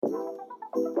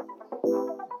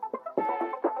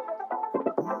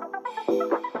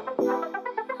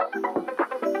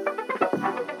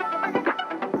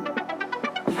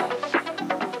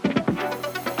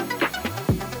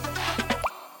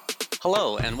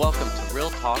Hello, and welcome to Real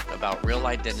Talk about Real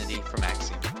Identity from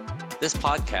Acxiom. This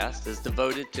podcast is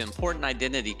devoted to important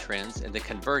identity trends and the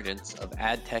convergence of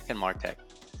ad tech and martech.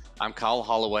 I'm Kyle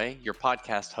Holloway, your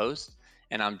podcast host,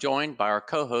 and I'm joined by our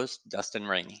co-host, Dustin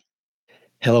Rainey.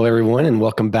 Hello, everyone, and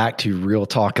welcome back to Real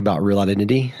Talk about Real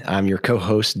Identity. I'm your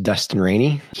co-host, Dustin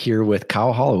Rainey, here with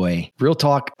Kyle Holloway. Real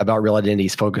Talk about Real Identity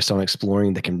is focused on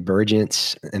exploring the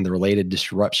convergence and the related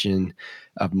disruption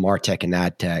of MarTech and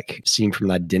AdTech, seen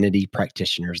from an identity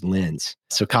practitioner's lens.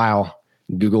 So, Kyle,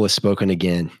 Google has spoken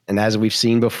again. And as we've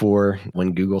seen before,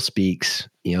 when Google speaks,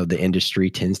 the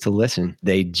industry tends to listen.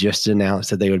 They just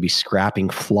announced that they would be scrapping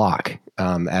FLoC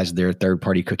as their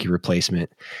third-party cookie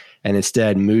replacement, and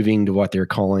instead moving to what they're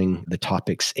calling the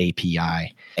Topics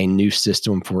API, a new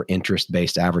system for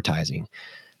interest-based advertising.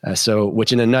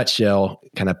 Which in a nutshell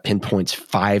kind of pinpoints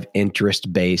 5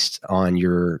 interest-based on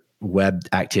your web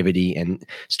activity and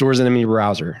stores them in your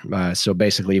browser. So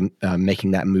basically making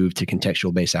that move to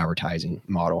contextual-based advertising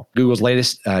model. Google's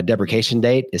latest deprecation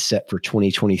date is set for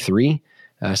 2023.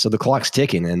 So the clock's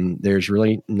ticking, and there's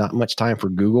really not much time for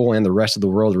Google and the rest of the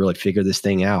world to really figure this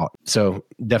thing out. So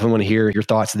definitely want to hear your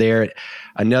thoughts there.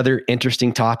 Another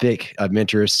interesting topic of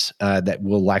interest that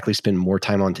we'll likely spend more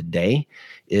time on today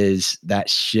is that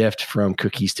shift from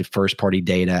cookies to first-party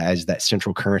data as that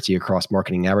central currency across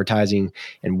marketing and advertising,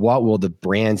 and what will the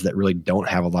brands that really don't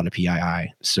have a lot of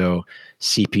PII, so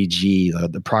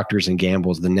CPG, the Procters and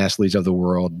Gambles, the Nestle's of the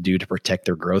world, do to protect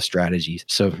their growth strategies.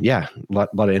 So yeah, a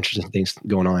lot of interesting things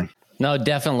going on. No,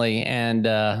 definitely. And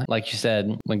like you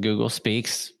said, when Google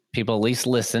speaks, people at least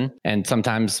listen, and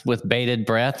sometimes with bated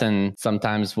breath and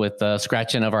sometimes with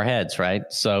scratching of our heads, right?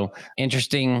 So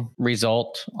interesting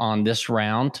result on this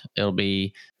round. It'll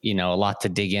be, a lot to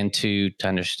dig into to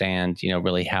understand,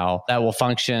 really how that will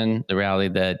function. The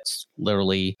reality that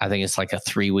literally, I think it's like a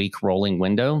 3-week rolling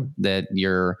window that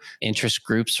your interest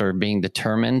groups are being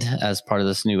determined as part of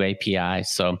this new API.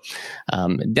 So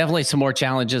definitely some more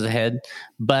challenges ahead.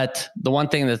 But the one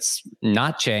thing that's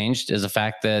not changed is the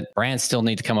fact that brands still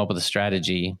need to come up with a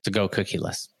strategy to go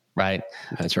cookieless, right?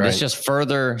 That's right. This just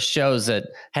further shows that,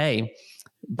 hey,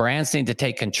 brands need to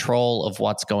take control of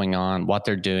what's going on, what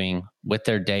they're doing with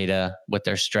their data, with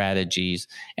their strategies,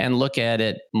 and look at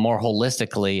it more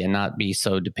holistically and not be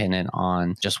so dependent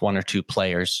on just one or two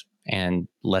players and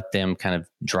let them kind of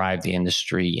drive the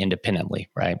industry independently,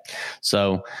 right?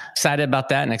 So excited about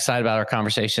that and excited about our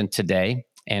conversation today.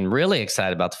 And really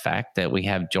excited about the fact that we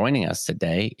have joining us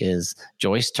today is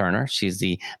Joyce Turner. She's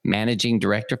the Managing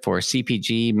Director for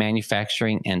CPG,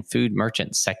 Manufacturing, and Food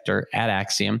Merchant Sector at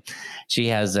Acxiom. She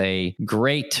has a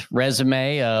great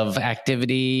resume of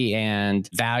activity and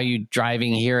value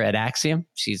driving here at Acxiom.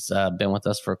 She's been with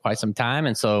us for quite some time.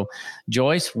 And so,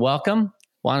 Joyce, welcome.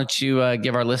 Why don't you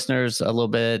give our listeners a little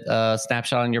bit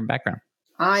snapshot on your background?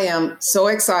 I am so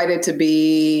excited to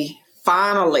be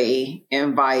finally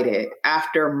invited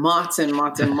after months and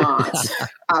months and months.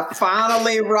 I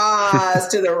finally rise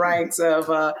to the ranks of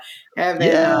having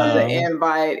the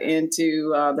invite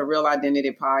into the Real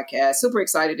Identity podcast. Super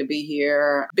excited to be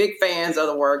here. Big fans of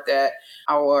the work that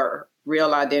our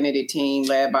Real Identity team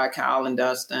led by Kyle and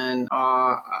Dustin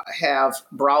have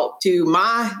brought to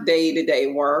my day-to-day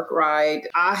work, right?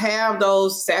 I have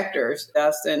those sectors,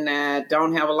 Dustin, that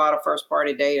don't have a lot of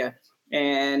first-party data.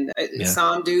 And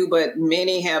some do, but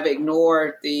many have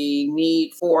ignored the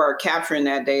need for capturing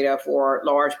that data for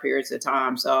large periods of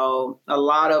time. So a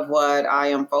lot of what I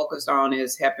am focused on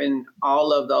is helping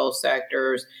all of those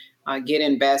sectors get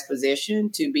in best position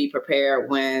to be prepared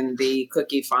when the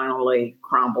cookie finally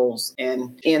crumbles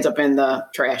and ends up in the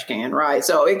trash can, right?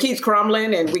 So it keeps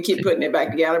crumbling and we keep putting it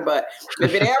back together. But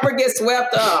if it ever gets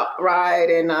swept up, right,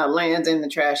 and lands in the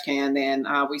trash can, then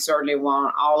we certainly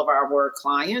want all of our work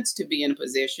clients to be in a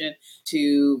position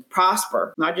to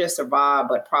prosper, not just survive,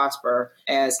 but prosper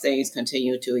as things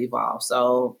continue to evolve.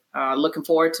 So looking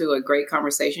forward to a great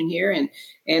conversation here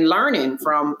and learning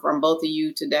from both of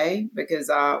you today, because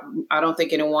I don't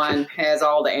think anyone has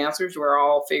all the answers. We're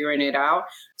all figuring it out.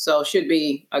 So it should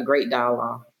be a great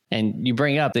dialogue. And you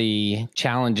bring up the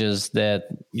challenges that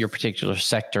your particular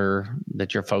sector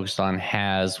that you're focused on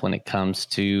has when it comes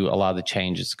to a lot of the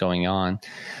changes going on.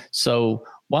 So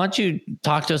why don't you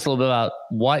talk to us a little bit about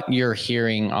what you're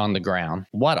hearing on the ground?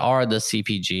 What are the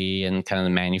CPG and kind of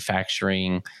the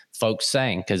manufacturing folks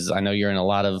saying? Because I know you're in a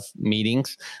lot of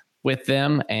meetings with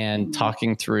them and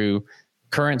talking through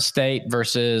current state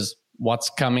versus what's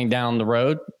coming down the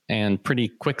road and pretty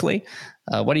quickly.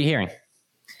 What are you hearing?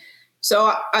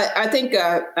 So I think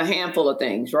a handful of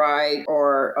things, right?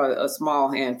 Or a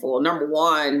small handful. Number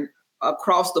one,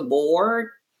 across the board,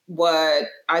 what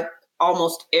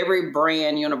almost every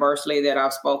brand universally that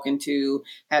I've spoken to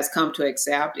has come to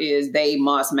accept is they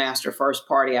must master first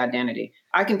party identity.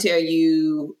 I can tell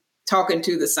you, talking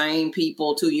to the same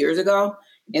people 2 years ago,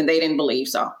 and they didn't believe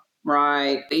so.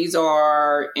 Right. These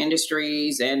are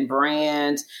industries and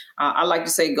brands. I like to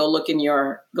say, go look in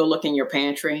your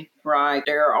pantry. Right.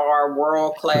 There are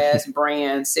world-class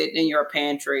brands sitting in your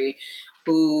pantry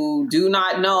who do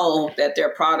not know that their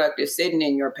product is sitting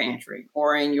in your pantry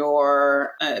or in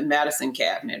your medicine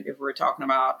cabinet, if we're talking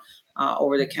about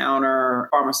over-the-counter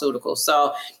pharmaceuticals.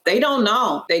 So they don't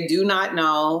know. They do not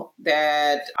know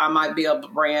that I might be a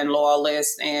brand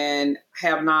loyalist and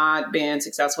have not been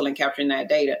successful in capturing that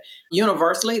data.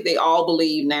 Universally, they all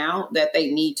believe now that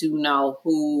they need to know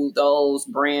who those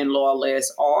brand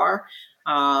loyalists are,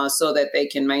 so that they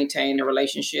can maintain the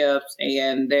relationships,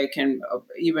 and they can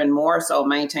even more so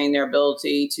maintain their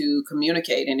ability to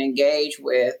communicate and engage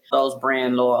with those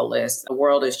brand loyalists. The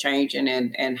world is changing,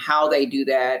 and how they do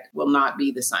that will not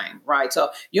be the same, right? So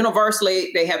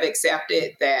universally, they have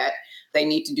accepted that they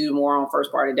need to do more on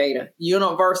first party data.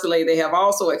 Universally, they have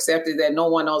also accepted that no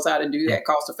one knows how to do that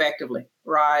cost effectively,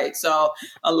 right? So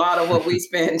a lot of what we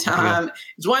spend time,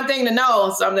 it's one thing to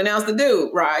know, something else to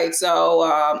do, right?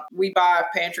 So we buy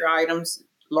pantry items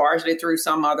largely through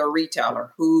some other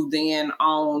retailer who then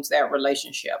owns that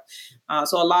relationship.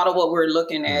 So a lot of what we're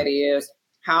looking at is,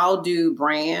 how do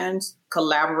brands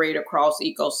collaborate across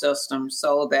ecosystems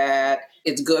so that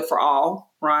it's good for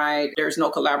all, right? There's no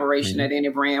collaboration that any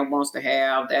brand wants to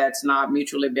have that's not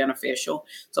mutually beneficial.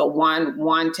 So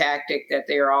one tactic that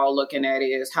they're all looking at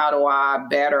is, how do I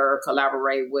better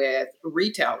collaborate with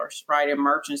retailers, right, and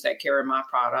merchants that carry my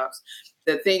products?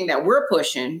 The thing that we're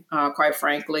pushing, quite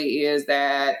frankly, is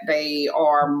that they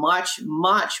are much,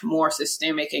 much more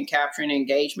systemic in capturing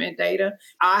engagement data.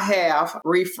 I have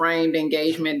reframed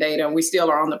engagement data, and we still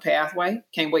are on the pathway.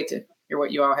 Can't wait to hear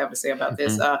what you all have to say about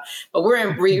this. But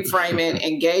we're reframing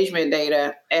engagement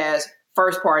data as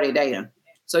first-party data.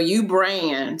 So you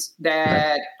brands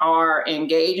that are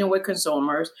engaging with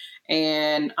consumers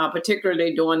and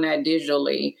particularly doing that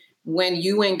digitally, when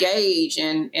you engage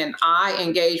and I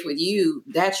engage with you,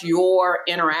 that's your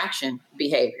interaction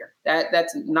behavior.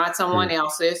 That's not someone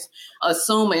else's.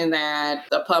 Assuming that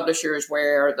the publishers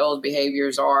where those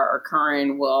behaviors are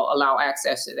occurring will allow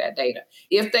access to that data.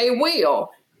 If they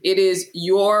will, it is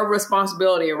your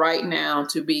responsibility right now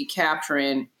to be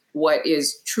capturing what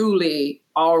is truly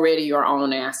already your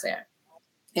own asset.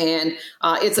 And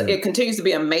it continues to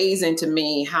be amazing to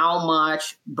me how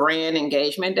much brand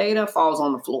engagement data falls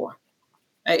on the floor.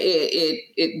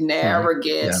 It never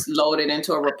gets loaded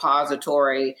into a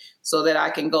repository so that I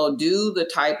can go do the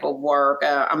type of work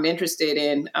I'm interested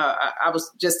in. I was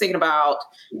just thinking about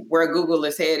where Google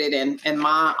is headed and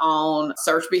my own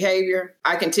search behavior.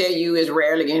 I can tell you is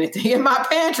rarely anything in my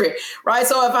pantry, right?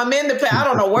 So if I'm in I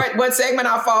don't know what segment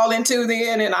I fall into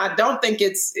then, and I don't think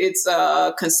it's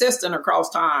consistent across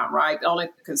time, right? The only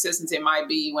consistency might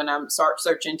be when I'm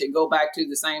searching to go back to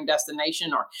the same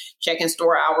destination or checking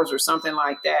store hours or something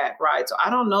like that, right? So I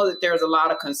don't know that there's a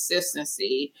lot of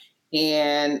consistency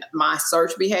in my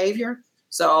search behavior.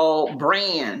 So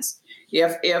brands,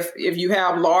 if you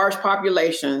have large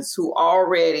populations who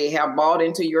already have bought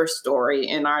into your story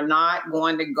and are not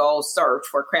going to go search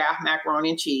for Kraft macaroni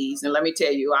and cheese, and let me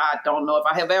tell you, I don't know if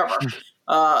I have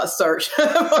ever search for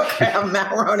Kraft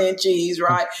macaroni and cheese,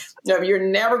 right? If you're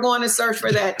never going to search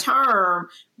for that term,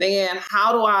 then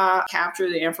how do I capture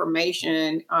the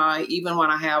information even when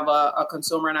I have a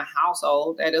consumer in a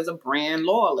household that is a brand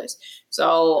loyalist?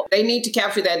 So they need to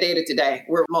capture that data today.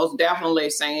 We're most definitely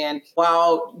saying,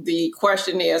 while the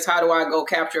question is, how do I go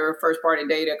capture first-party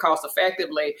data cost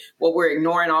effectively? What we're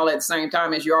ignoring all at the same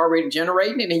time is you're already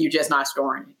generating it and you're just not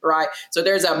storing it, right? So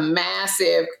there's a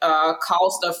massive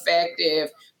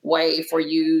cost-effective way for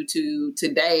you to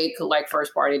today collect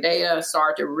first party data,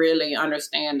 start to really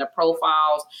understand the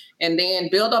profiles, and then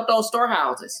build up those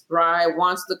storehouses, right?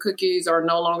 Once the cookies are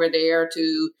no longer there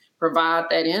to provide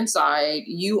that insight,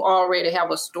 you already have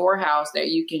a storehouse that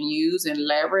you can use and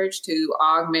leverage to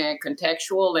augment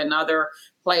contextual and other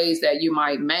plays that you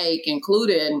might make,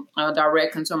 including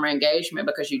direct consumer engagement,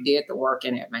 because you did the work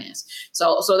in advance.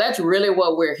 So that's really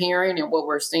what we're hearing and what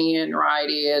we're seeing, right,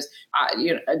 is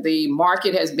the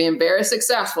market has been very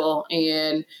successful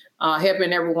in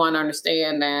helping everyone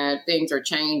understand that things are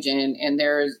changing, and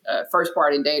there's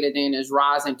first-party data then is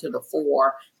rising to the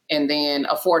fore, and then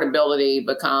affordability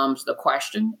becomes the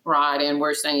question, right? And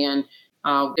we're saying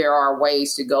there are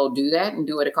ways to go do that and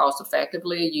do it cost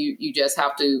effectively. You just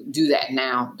have to do that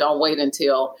now. Don't wait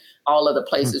until all of the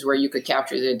places where you could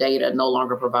capture the data no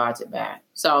longer provides it back.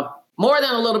 So more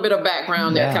than a little bit of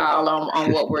background there, Kyle,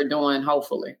 on what we're doing,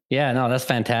 hopefully. Yeah, no, that's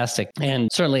fantastic.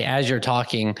 And certainly as you're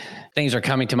talking, things are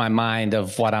coming to my mind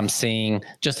of what I'm seeing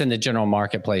just in the general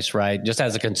marketplace, right? Just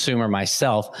as a consumer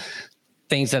myself,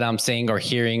 things that I'm seeing or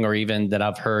hearing, or even that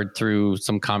I've heard through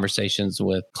some conversations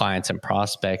with clients and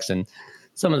prospects. And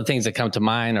some of the things that come to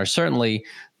mind are certainly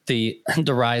the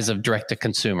rise of direct to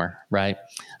consumer, right?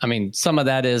 I mean, some of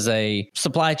that is a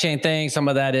supply chain thing. Some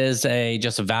of that is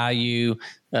just a value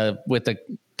with the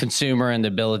consumer and the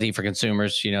ability for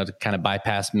consumers, to kind of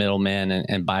bypass middlemen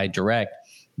and buy direct.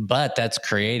 But that's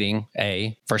creating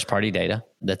a first party data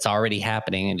that's already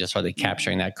happening, and just are they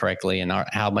capturing that correctly, and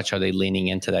how much are they leaning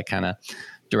into that kind of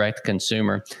direct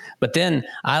consumer. But then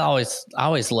I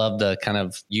always love the kind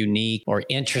of unique or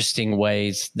interesting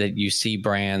ways that you see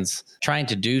brands trying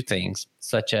to do things,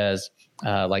 such as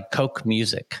like Coke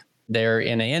Music. They're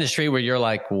in an industry where you're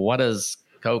like, what does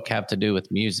Coke have to do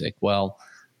with music? Well,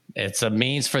 it's a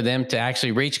means for them to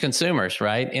actually reach consumers,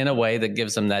 right? In a way that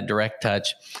gives them that direct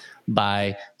touch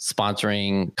by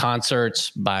sponsoring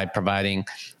concerts, by providing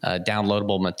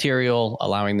downloadable material,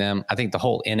 allowing them, I think the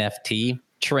whole NFT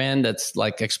trend that's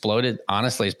like exploded,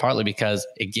 honestly, is partly because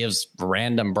it gives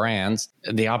random brands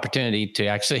the opportunity to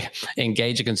actually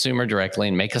engage a consumer directly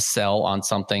and make a sell on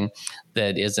something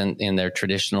that isn't in their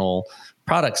traditional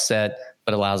product set,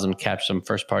 but allows them to capture some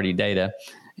first party data.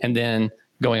 And then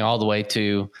going all the way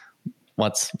to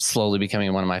what's slowly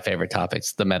becoming one of my favorite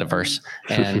topics, the metaverse.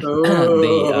 And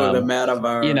the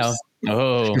metaverse.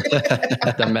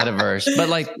 The metaverse. But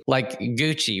like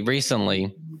Gucci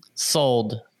recently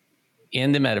sold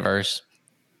in the metaverse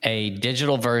a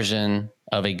digital version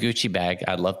of a Gucci bag.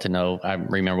 I'd love to know. I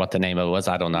remember what the name of it was.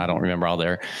 I don't know. I don't remember all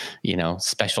their,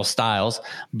 special styles,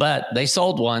 but they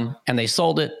sold one, and they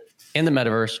sold it in the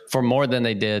metaverse for more than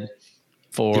they did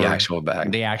for the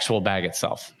actual bag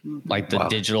itself, like the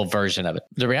digital version of it.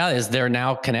 The reality is they're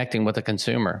now connecting with the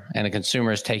consumer, and the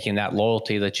consumer is taking that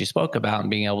loyalty that you spoke about and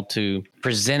being able to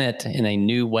present it in a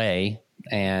new way.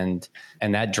 And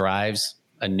that drives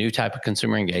a new type of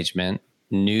consumer engagement,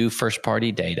 new first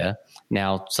party data.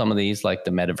 Now, some of these, like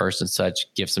the metaverse and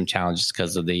such, give some challenges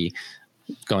because of the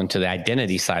going to the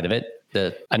identity side of it,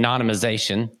 the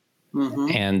anonymization,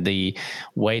 and the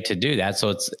way to do that.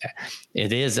 So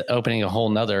it is opening a whole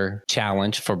nother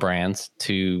challenge for brands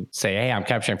to say, hey, I'm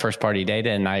capturing first party data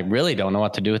and I really don't know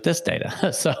what to do with this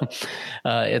data. So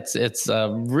it's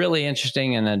really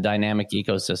interesting and a dynamic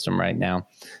ecosystem right now.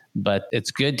 But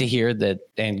it's good to hear that,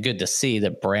 and good to see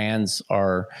that brands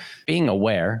are being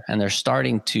aware and they're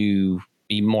starting to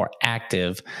be more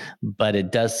active. But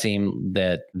it does seem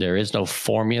that there is no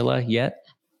formula yet,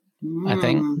 I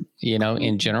think,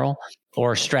 in general,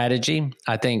 or strategy.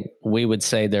 I think we would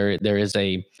say there is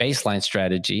a baseline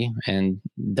strategy. And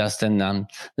Dustin,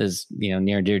 is near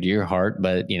and dear to your heart,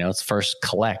 but it's first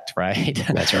collect, right?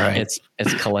 That's right.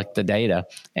 It's collect the data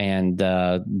and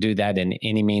do that in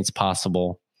any means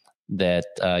possible, that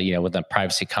with a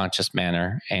privacy conscious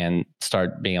manner, and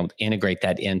start being able to integrate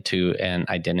that into an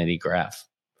identity graph.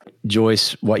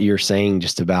 Joyce, what you're saying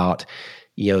just about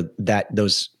that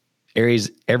those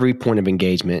areas, every point of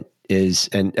engagement is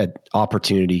an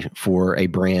opportunity for a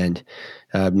brand,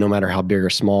 no matter how big or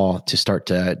small, to start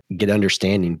to get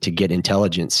understanding, to get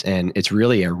intelligence. And it's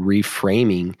really a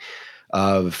reframing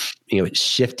of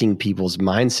shifting people's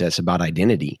mindsets about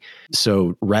identity.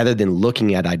 So rather than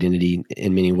looking at identity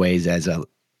in many ways as a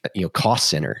cost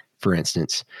center, for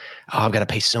instance, I've got to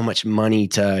pay so much money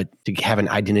to have an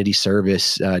identity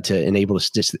service to enable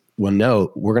us. Well,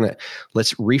 no,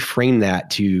 let's reframe that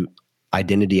to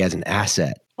identity as an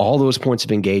asset. All those points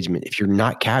of engagement, if you're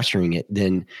not capturing it,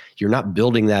 then you're not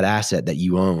building that asset that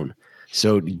you own.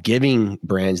 So giving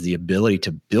brands the ability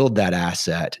to build that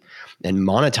asset and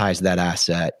monetize that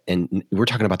asset. And we're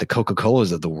talking about the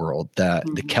Coca-Colas of the world,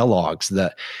 the Kellogg's,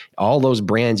 all those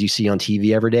brands you see on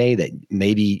TV every day that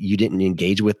maybe you didn't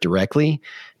engage with directly,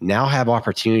 now have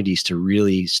opportunities to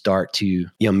really start to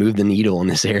move the needle in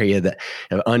this area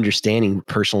of understanding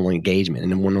personal engagement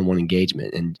and one-on-one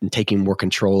engagement, and taking more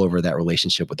control over that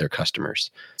relationship with their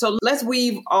customers. So let's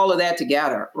weave all of that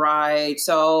together, right?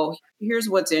 So here's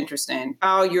what's interesting.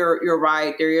 How you're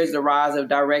right. There is the rise of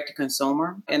direct to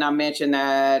consumer. And I mentioned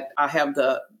that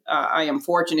I am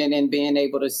fortunate in being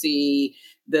able to see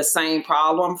the same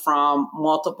problem from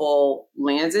multiple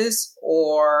lenses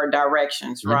or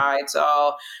directions, right?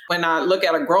 So when I look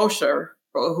at a grocer,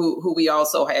 who we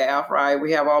also have, right?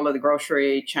 We have all of the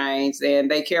grocery chains,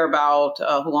 and they care about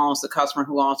who owns the customer,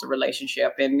 who owns the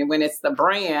relationship. And when it's the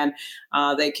brand,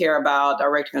 they care about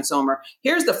direct to consumer.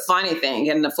 Here's the funny thing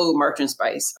in the food merchant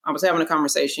space. I was having a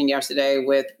conversation yesterday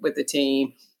with the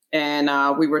team,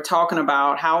 And we were talking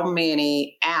about how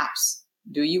many apps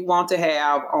do you want to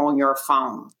have on your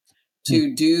phone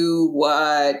to do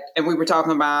what, and we were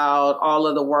talking about all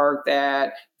of the work that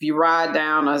if you ride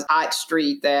down a hot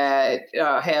street that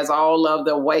has all of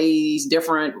the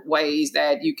different ways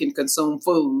that you can consume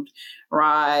food,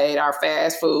 right? Our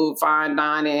fast food, fine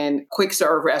dining, quick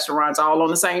serve restaurants, all on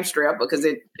the same strip because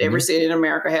every city in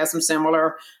America has some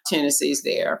similar tendencies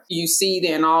there. You see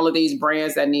then all of these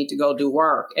brands that need to go do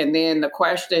work. And then the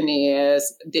question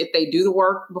is, did they do the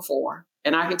work before?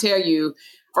 And I can tell you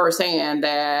firsthand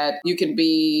that you can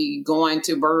be going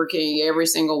to Burger King every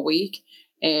single week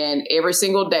and every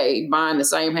single day buying the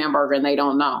same hamburger and they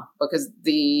don't know because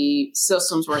the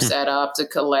systems were set up to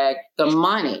collect the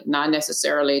money, not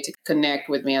necessarily to connect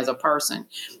with me as a person.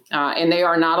 And they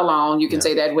are not alone. You can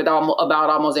say that with about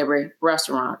almost every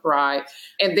restaurant, right?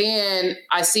 And then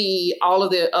I see all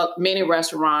of the many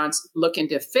restaurants looking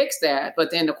to fix that. But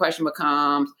then the question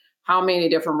becomes, how many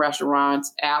different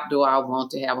restaurants app do I want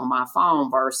to have on my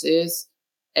phone versus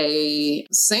a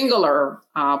singular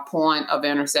point of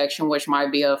intersection, which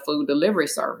might be a food delivery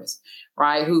service,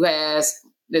 right?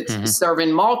 It's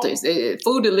serving multis.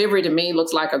 Food delivery to me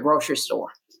looks like a grocery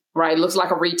store, right? It looks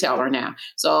like a retailer now.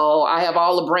 So I have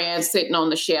all the brands sitting on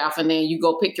the shelf and then you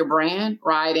go pick your brand,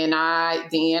 right? And I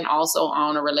then also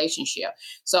own a relationship.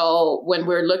 So when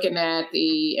we're looking at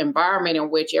the environment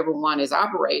in which everyone is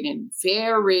operating,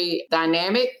 very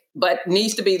dynamic, but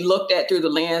needs to be looked at through the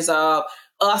lens of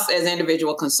us as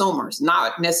individual consumers,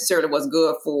 not necessarily what's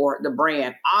good for the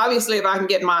brand. Obviously, if I can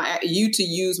get you to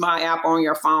use my app on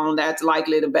your phone, that's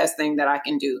likely the best thing that I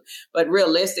can do. But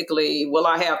realistically, will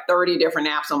I have 30 different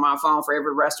apps on my phone for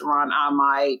every restaurant I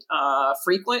might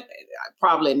frequent?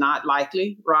 Probably not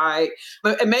likely, right?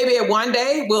 But maybe at one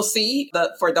day we'll see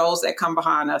for those that come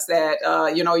behind us that,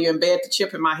 you embed the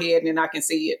chip in my head and then I can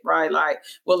see it, right? Like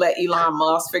we'll let Elon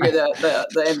Musk figure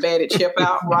the embedded chip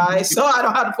out, right? So I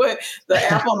don't have to put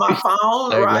the app on my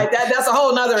phone, right? That's a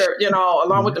whole nother,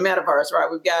 along with the metaverse, right?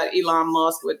 We've got Elon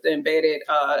Musk with the embedded,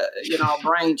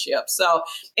 brain chip. So,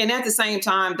 and at the same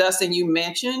time, Dustin, you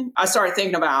mentioned, I started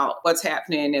thinking about what's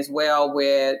happening as well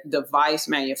with device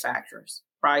manufacturers,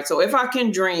 right? So if I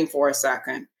can dream for a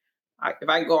second, if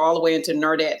I go all the way into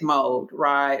nerdette mode,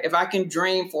 right? If I can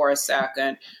dream for a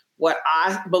second, what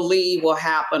I believe will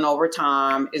happen over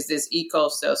time is this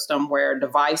ecosystem where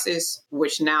devices,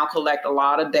 which now collect a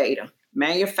lot of data,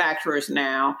 manufacturers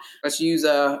now, let's use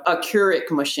a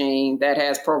Keurig machine that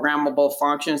has programmable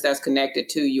functions that's connected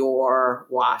to your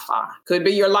Wi-Fi. Could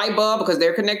be your light bulb because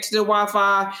they're connected to the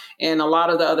Wi-Fi, and a lot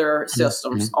of the other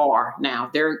systems are now.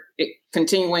 They're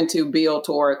continuing to build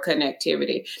toward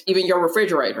connectivity. Even your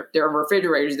refrigerator. There are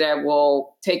refrigerators that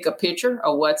will take a picture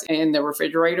of what's in the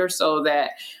refrigerator so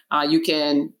that you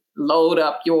can load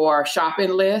up your shopping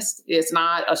list. It's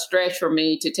not a stretch for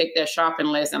me to take that shopping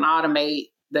list and automate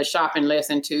the shopping list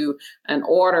into an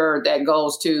order that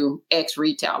goes to X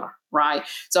retailer, right?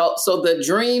 So the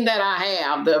dream that I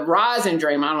have, the rising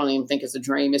dream, I don't even think it's a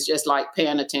dream, it's just like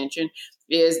paying attention,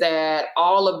 is that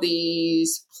all of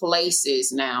these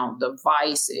places now,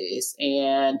 devices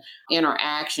and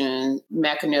interaction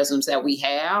mechanisms that we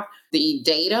have, the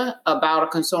data about a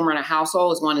consumer in a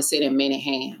household is going to sit in many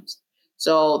hands.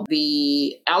 So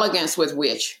the elegance with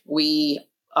which we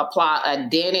apply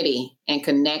identity and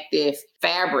connective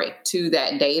fabric to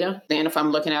that data. Then if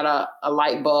I'm looking at a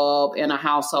light bulb in a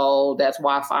household that's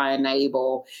Wi-Fi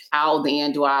enabled, how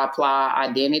then do I apply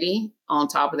identity on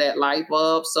top of that light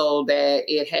bulb so that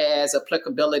it has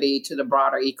applicability to the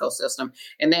broader ecosystem?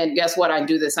 And then guess what? I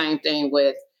do the same thing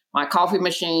with my coffee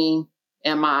machine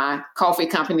and my coffee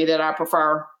company that I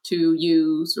prefer to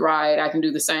use, right? I can do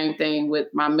the same thing with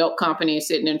my milk company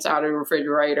sitting inside of the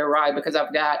refrigerator, right? Because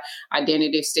I've got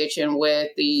identity stitching with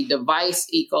the device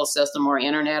ecosystem or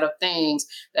Internet of Things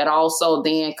that also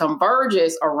then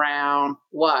converges around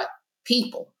what?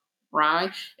 People,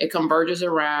 right? It converges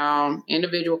around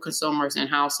individual consumers and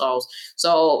households.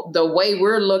 So the way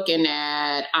we're looking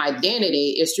at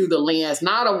identity is through the lens,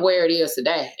 not of where it is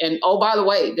today. And oh, by the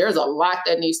way, there's a lot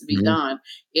that needs to be done.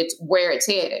 It's where it's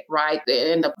headed, right?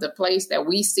 And the place that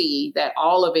we see that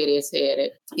all of it is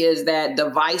headed is that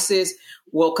devices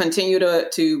will continue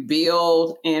to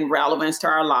build in relevance to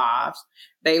our lives.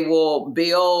 They will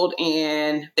build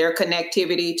in their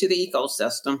connectivity to the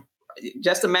ecosystem.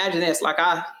 Just imagine this, like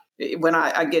when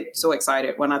I get so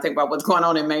excited when I think about what's going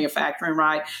on in manufacturing,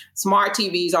 right? Smart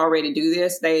TVs already do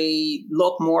this. They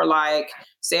look more like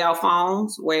cell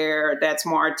phones, where that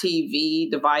smart TV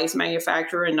device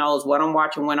manufacturer knows what I'm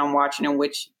watching, when I'm watching, and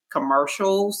which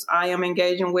commercials I am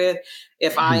engaging with.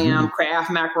 If I am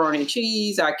Kraft macaroni and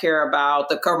cheese, I care about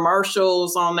the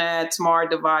commercials on that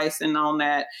smart device and on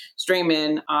that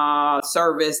streaming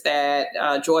service that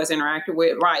Joyce interacted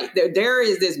with. Right. There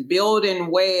is this building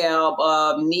web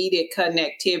of needed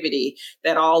connectivity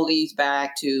that all leads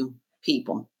back to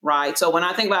people, right? So when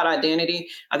I think about identity,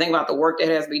 I think about the work that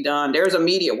has to be done. There's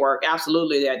immediate work,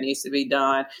 absolutely, that needs to be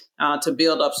done to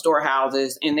build up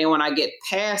storehouses. And then when I get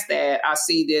past that, I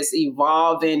see this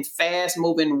evolving,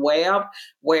 fast-moving web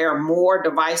where more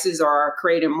devices are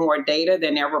creating more data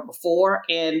than ever before.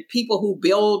 And people who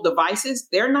build devices,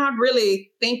 they're not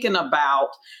really thinking about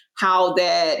how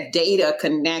that data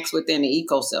connects within the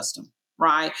ecosystem.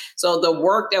 Right. So the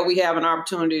work that we have an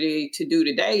opportunity to do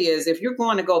today is if you're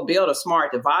going to go build a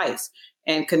smart device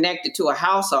and connect it to a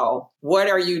household, what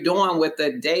are you doing with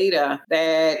the data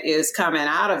that is coming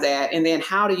out of that? And then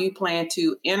how do you plan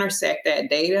to intersect that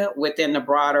data within the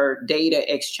broader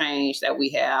data exchange that we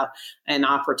have an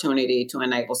opportunity to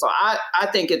enable? So I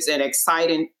think it's an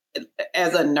exciting,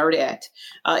 as a nerdette,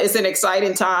 it's an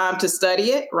exciting time to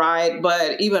study it, right?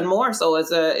 But even more so,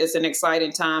 it's an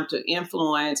exciting time to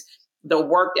influence the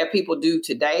work that people do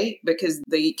today, because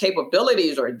the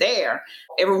capabilities are there.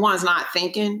 Everyone's not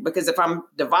thinking, because if I'm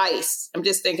device, I'm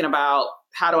just thinking about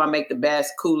how do I make the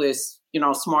best, coolest,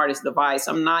 smartest device.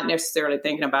 I'm not necessarily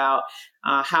thinking about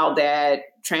how that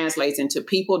translates into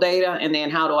people data, and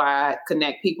then how do I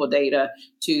connect people data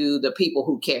to the people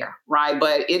who care, right?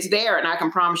 But it's there, and I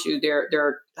can promise you there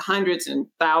are hundreds and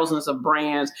thousands of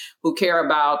brands who care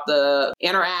about the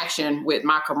interaction with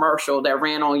my commercial that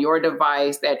ran on your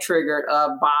device that triggered a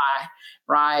buy,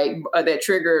 right? That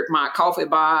triggered my coffee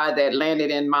buy that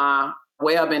landed in my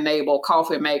web-enabled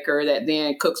coffee maker that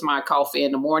then cooks my coffee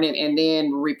in the morning and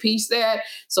then repeats that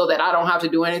so that I don't have to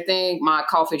do anything. My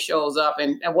coffee shows up,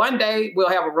 and one day we'll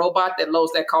have a robot that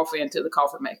loads that coffee into the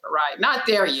coffee maker, right? Not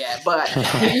there yet, but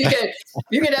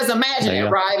you can just imagine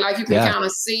it, right? Like you can kind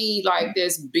of see like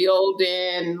this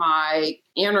building like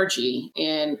energy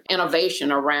and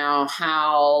innovation around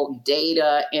how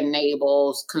data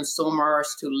enables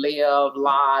consumers to live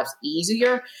lives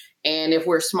easier. And if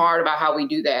we're smart about how we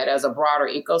do that as a broader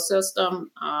ecosystem,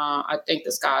 I think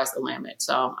the sky's the limit.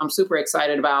 So I'm super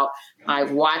excited about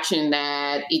watching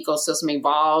that ecosystem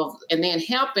evolve, and then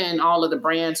helping all of the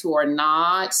brands who are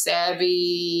not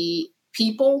savvy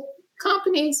people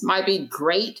companies, might be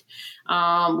great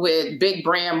with big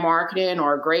brand marketing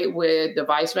or great with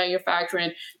device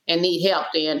manufacturing, and need help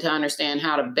then to understand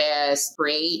how to best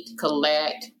create,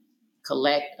 collect,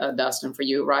 Dustin, for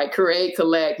you, right? Create,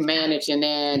 collect, manage, and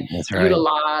then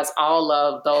utilize all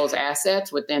of those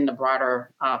assets within the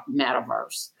broader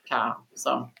metaverse, Kyle.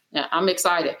 So yeah, I'm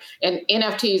excited. And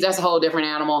NFTs, that's a whole different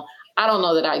animal. I don't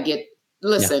know that I get,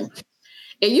 listen,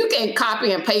 if you can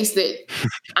copy and paste it,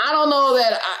 I don't know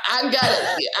that I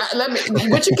got it.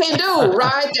 What you can do,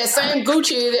 right? That same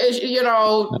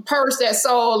Gucci, purse that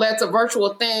sold, that's a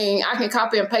virtual thing. I can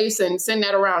copy and paste and send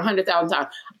that around 100,000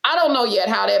 times. I don't know yet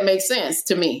how that makes sense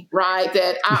to me, right?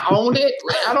 That I owned it.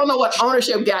 I don't know what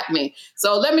ownership got me.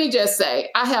 So let me just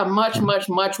say, I have much, much,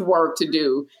 much work to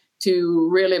do to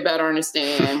really better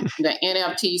understand the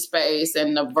NFT space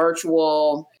and the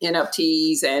virtual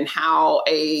NFTs and how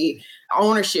a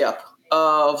ownership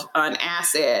of an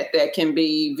asset that can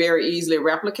be very easily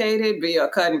replicated via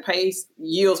cut and paste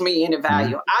yields me any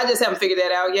value. I just haven't figured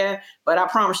that out yet, but I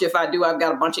promise you if I do, I've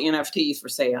got a bunch of NFTs for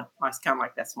sale. It's kind of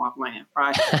like that swamp land,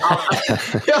 right?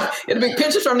 It'll be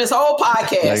pictures from this whole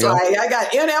podcast. Right? I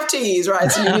got NFTs,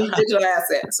 right? So you need digital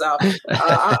assets. So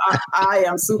I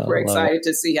am super excited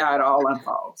to see how it all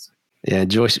unfolds. Yeah,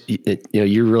 Joyce,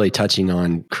 you're really touching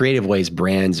on creative ways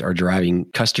brands are driving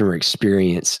customer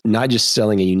experience, not just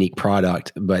selling a unique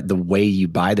product, but the way you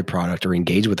buy the product or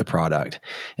engage with the product.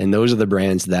 And those are the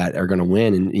brands that are going to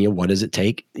win. And, what does it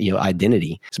take?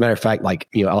 Identity. As a matter of fact,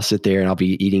 I'll sit there and I'll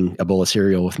be eating a bowl of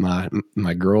cereal with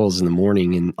my girls in the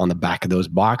morning, and on the back of those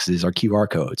boxes are QR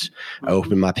codes. I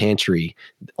open my pantry,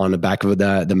 on the back of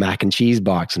the mac and cheese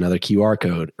box, another QR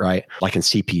code, right? Like in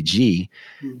CPG,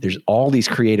 there's all these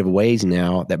creative ways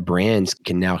now that brands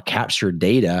can now capture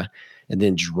data and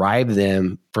then drive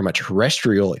them from a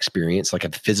terrestrial experience, like a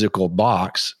physical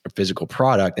box or physical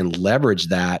product, and leverage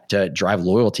that to drive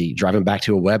loyalty, drive them back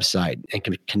to a website, and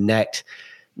can connect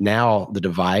now the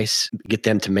device, get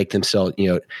them to make themselves,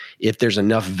 if there's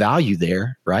enough value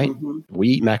there, right? Mm-hmm. We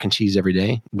eat mac and cheese every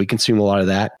day. We consume a lot of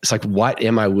that. It's like, what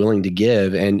am I willing to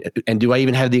give? And do I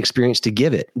even have the experience to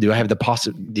give it? Do I have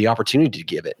the opportunity to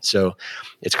give it? So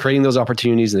it's creating those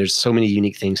opportunities, and there's so many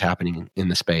unique things happening in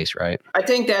the space, right? I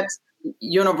think that's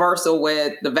universal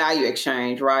with the value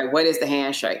exchange, right? What is the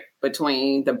handshake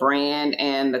between the brand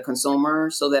and the consumer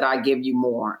so that I give you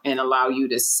more and allow you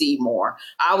to see more?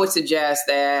 I would suggest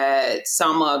that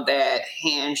some of that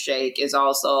handshake is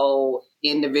also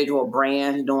individual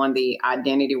brands doing the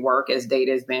identity work as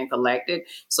data is being collected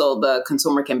so the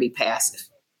consumer can be passive.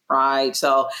 Right.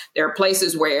 So there are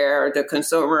places where the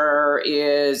consumer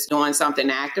is doing something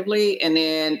actively, and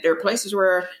then there are places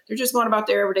where they're just going about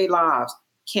their everyday lives.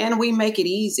 Can we make it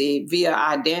easy via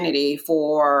identity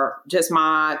for just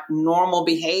my normal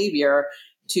behavior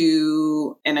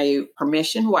to, in a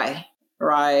permission way,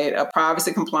 right? A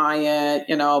privacy compliant,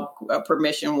 a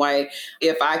permission way.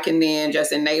 If I can then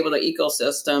just enable the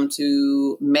ecosystem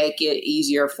to make it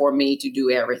easier for me to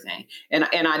do everything. And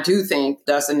I do think,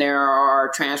 Dustin, there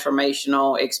are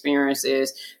transformational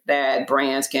experiences that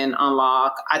brands can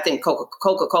unlock. I think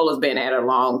Coca-Cola's been at it a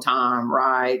long time,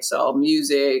 right? So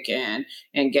music and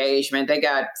engagement, they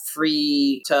got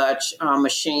free touch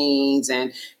machines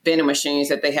and vending machines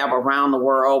that they have around the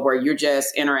world where you're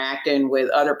just interacting with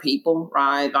other people,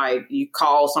 right? Like you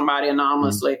call somebody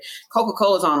anonymously.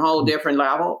 Coca-Cola's on a whole different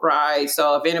level, right?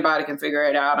 So if anybody can figure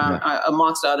it out,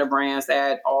 amongst other brands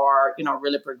that are,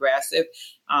 really progressive,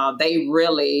 they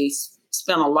really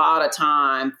spend a lot of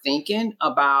time thinking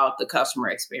about the customer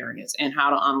experience and how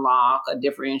to unlock a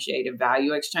differentiated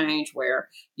value exchange where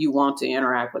you want to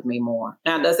interact with me more.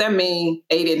 Now, does that mean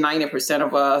 80 and 90%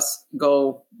 of us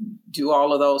go do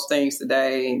all of those things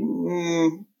today?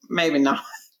 Maybe not.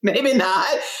 Maybe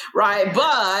not, right?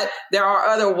 But there are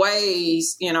other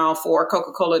ways, for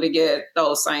Coca-Cola to get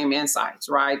those same insights,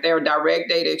 right? There are direct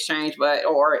data exchange,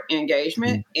 or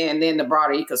engagement, and then the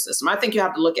broader ecosystem. I think you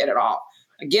have to look at it all.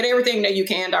 Get everything that you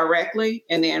can directly,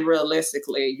 and then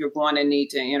realistically, you're going to need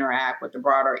to interact with the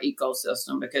broader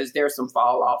ecosystem because there's some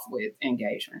fall off with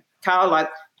engagement. Kyle, I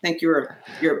think you're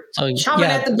chomping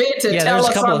at the bit to tell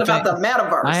us something about the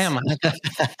metaverse. I am.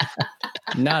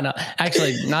 No,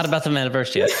 actually, not about the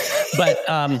metaverse yet.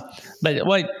 But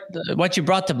what you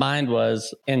brought to mind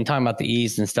was in talking about the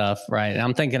ease and stuff, right? And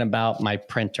I'm thinking about my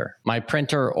printer. My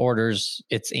printer orders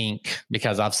its ink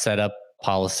because I've set up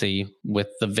policy with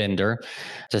the vendor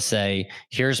to say,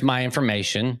 here's my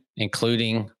information,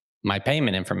 including my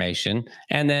payment information.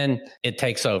 And then it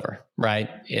takes over, right?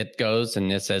 It goes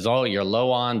and it says, oh, you're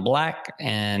low on black,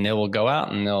 and it will go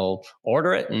out and they'll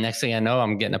order it. And next thing I know,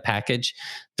 I'm getting a package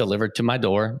delivered to my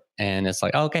door. And it's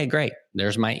like, okay, great.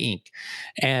 There's my ink.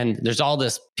 And there's all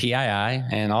this PII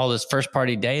and all this first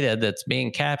party data that's being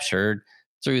captured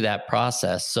through that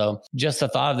process. So just the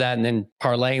thought of that, and then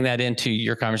parlaying that into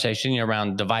your conversation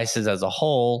around devices as a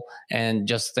whole, and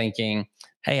just thinking,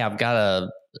 hey, I've got a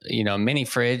mini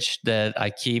fridge that I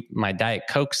keep my Diet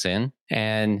Cokes in.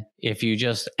 And if you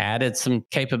just added some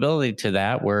capability to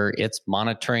that where it's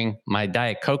monitoring my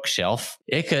Diet Coke shelf,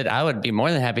 I would be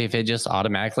more than happy if it just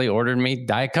automatically ordered me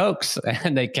Diet Cokes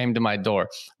and they came to my door,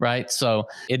 right? So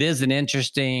it is an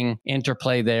interesting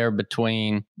interplay there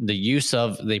between the use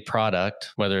of the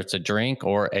product, whether it's a drink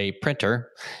or a printer,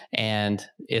 and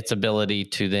its ability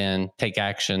to then take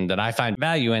action that I find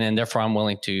value in, and therefore I'm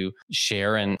willing to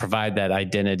share and provide that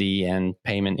identity and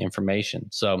payment information.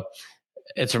 So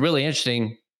it's really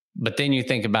interesting, but then you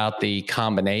think about the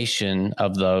combination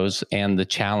of those and the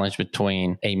challenge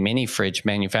between a mini fridge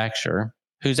manufacturer,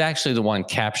 who's actually the one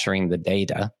capturing the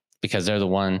data because they're the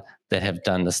one that have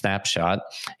done the snapshot,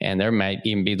 and they might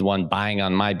even be the one buying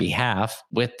on my behalf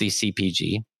with the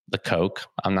CPG, the Coke.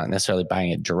 I'm not necessarily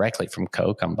buying it directly from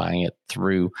Coke. I'm buying it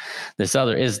through this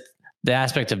other, is the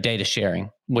aspect of data sharing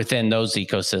within those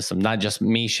ecosystems, not just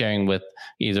me sharing with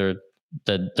either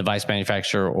the device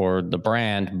manufacturer or the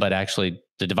brand, but actually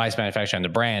the device manufacturer and the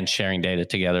brand sharing data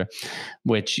together,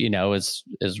 which,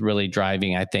 is really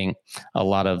driving, I think, a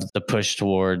lot of the push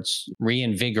towards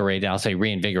reinvigorated. I'll say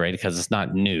reinvigorated because it's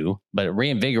not new, but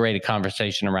reinvigorated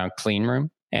conversation around clean room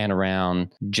and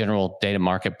around general data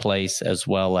marketplace, as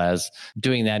well as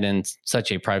doing that in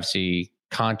such a privacy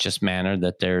conscious manner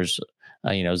that there's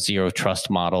zero trust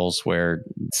models where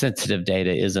sensitive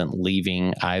data isn't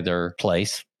leaving either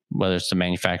place, whether it's the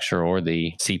manufacturer or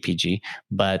the CPG,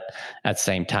 but at the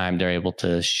same time, they're able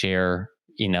to share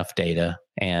enough data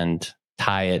and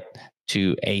tie it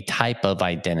to a type of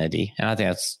identity. And I think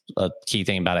that's a key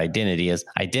thing about identity is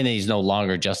no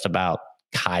longer just about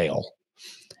Kyle.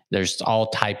 There's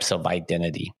all types of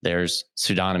identity. There's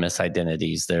pseudonymous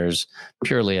identities. There's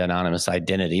purely anonymous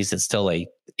identities. It's still a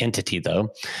entity though.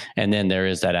 And then there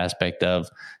is that aspect of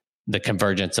the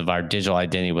convergence of our digital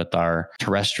identity with our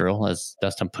terrestrial, as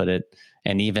Dustin put it,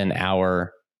 and even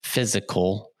our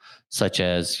physical, such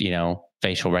as,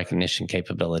 facial recognition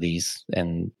capabilities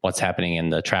and what's happening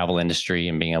in the travel industry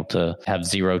and being able to have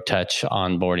zero touch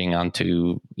onboarding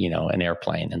onto, an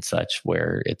airplane and such,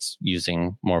 where it's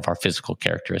using more of our physical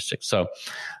characteristics.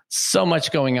 So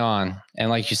much going on. And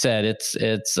like you said,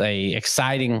 it's a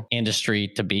exciting industry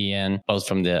to be in, both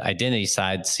from the identity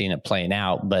side, seeing it playing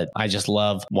out. But I just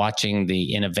love watching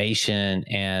the innovation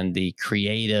and the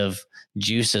creative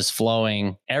juices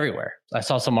flowing everywhere. I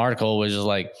saw some article which is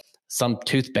like some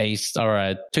toothpaste or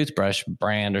a toothbrush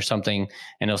brand or something,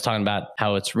 and it was talking about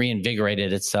how it's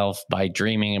reinvigorated itself by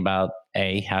dreaming about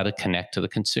how to connect to the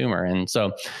consumer. And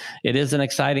so it is an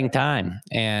exciting time.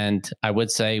 And I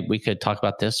would say we could talk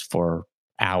about this for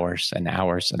hours and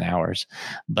hours and hours.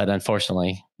 But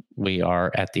unfortunately, we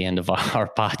are at the end of our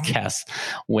podcast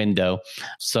window.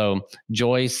 So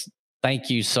Joyce, thank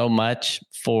you so much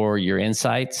for your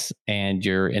insights and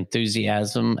your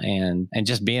enthusiasm and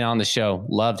just being on the show.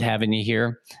 Loved having you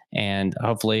here. And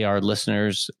hopefully our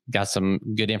listeners got some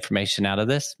good information out of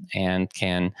this and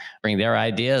can bring their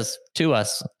ideas to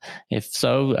us. If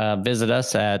so, visit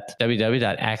us at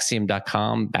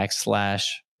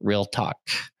www.axiom.com/realtalk.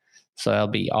 So that'll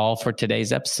be all for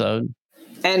today's episode.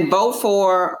 And vote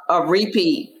for a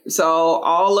repeat. So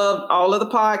all of the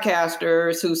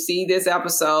podcasters who see this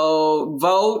episode,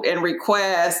 vote and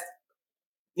request,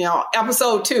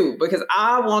 episode 2, because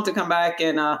I want to come back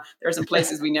and there's some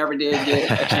places we never did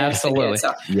get a chance Absolutely. to get.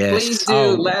 So Yes. please do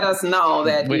let us know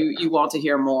that you want to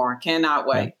hear more. Cannot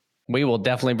wait. We will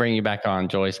definitely bring you back on,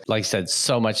 Joyce. Like I said,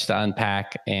 so much to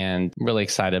unpack and really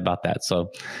excited about that. So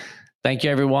thank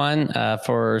you, everyone,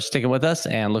 for sticking with us,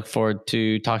 and look forward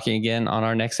to talking again on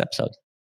our next episode.